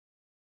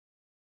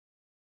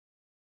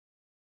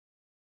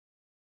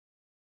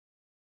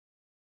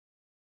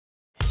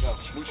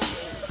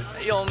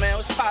Yo, man,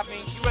 what's poppin'?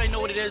 You already know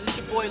what it is. It's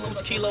your boy,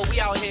 Luch Kilo. We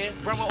out here.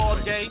 Brentwood all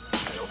day.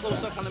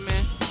 Close up on the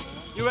man.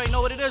 You already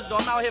know what it is, though.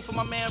 I'm out here for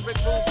my man Rick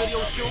Rule video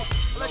shoot.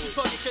 I'll let you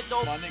talk your shit,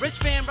 though. Rich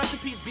fan, rest in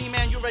peace,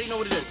 B-Man. You already know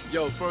what it is.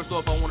 Yo, first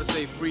off, I want to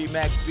say free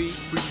Max B,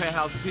 free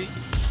Penthouse P. You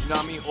know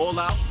what I mean? All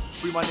out.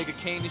 Free my nigga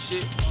Kane and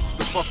shit. What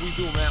the fuck we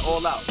do, man?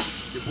 All out.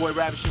 Your boy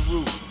Ravish and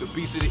Rude, the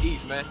beast of the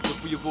East, man. Look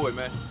for your boy,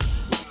 man.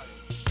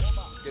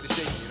 Get it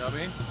shaking, you know what I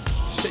mean?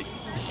 Shake.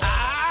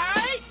 Aight.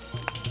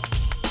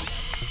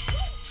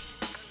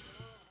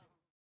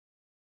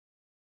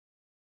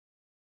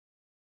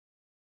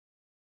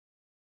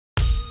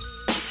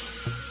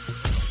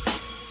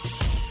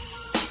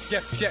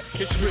 Yeah,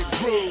 it's Rick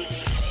Rule.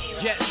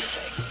 Yes.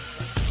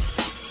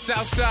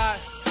 Southside.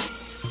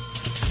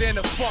 Stand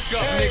the fuck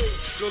up,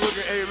 nigga. Go look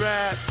at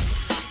A-Rap.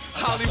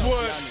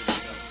 Hollywood.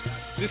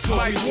 This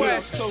Mike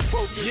West. So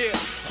focused.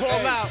 Yeah.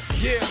 All out.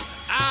 Yeah.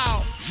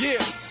 Ow.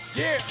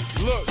 Yeah.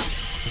 Look.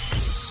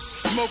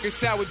 Smoking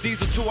sour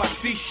diesel till I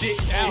see shit.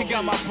 He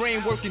got my brain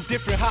working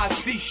different how I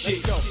see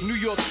shit. New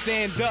York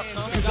stand up,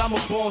 cause I'm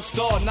a born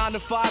star. 9 to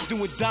 5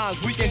 doing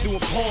dimes, weekend doing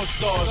porn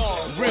stars.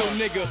 Real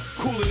nigga,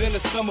 cooler than a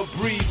summer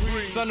breeze.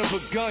 Son of a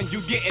gun,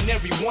 you getting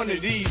every one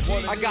of these.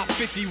 I got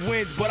 50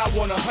 wins, but I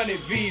want 100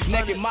 V's.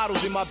 Naked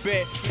models in my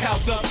bed,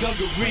 piled up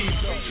dungarees.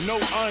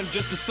 No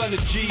just the son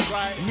of G's.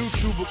 New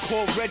Trouba,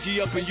 call Reggie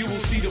up and you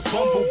will see the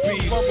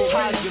bumblebees.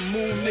 High as the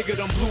moon,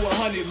 nigga, done blew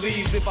 100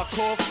 leaves. If I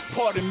cough,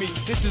 pardon me,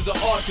 this is an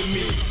art to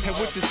me. And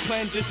with this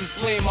plan, just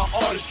displaying my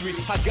artistry.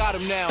 I got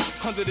him now,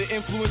 under the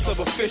influence of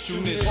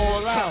officialness.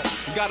 All out,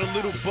 got a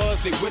little buzz,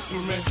 they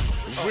whispering.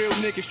 Real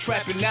niggas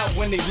trapping out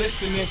when they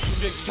listening.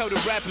 Tell the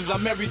rappers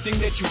I'm everything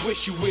that you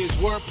wish you is.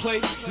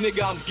 Wordplay,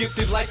 nigga, I'm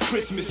gifted like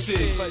Christmas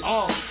is.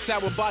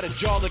 Sour by the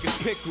jar like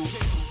it's pickle.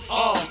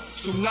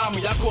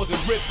 Tsunami, I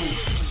causing ripples.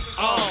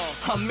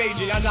 I'm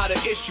major, y'all not an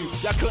issue.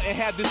 Y'all couldn't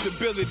have this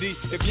ability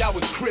if y'all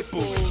was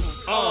crippled.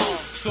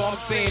 So I'm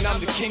saying I'm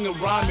the king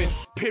of rhyming.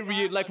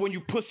 Period, like when you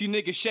pussy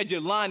niggas shed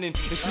your lining.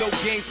 It's no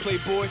games,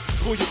 playboy.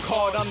 Pull your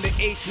card, I'm the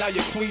ace. Now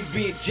your queen's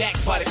being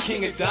jacked by the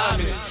king of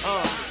diamonds.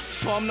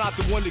 So I'm not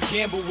the one to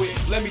gamble with.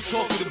 Let me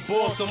talk to the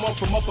boss, someone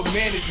from upper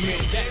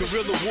management.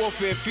 Guerrilla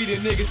warfare,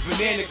 feeding niggas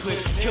banana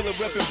clips. Killer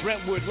reppin'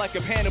 Brentwood like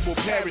a Hannibal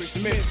Parrish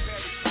Smith.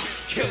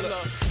 Killer.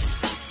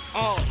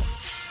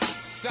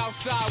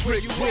 Southside, where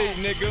you at,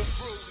 nigga?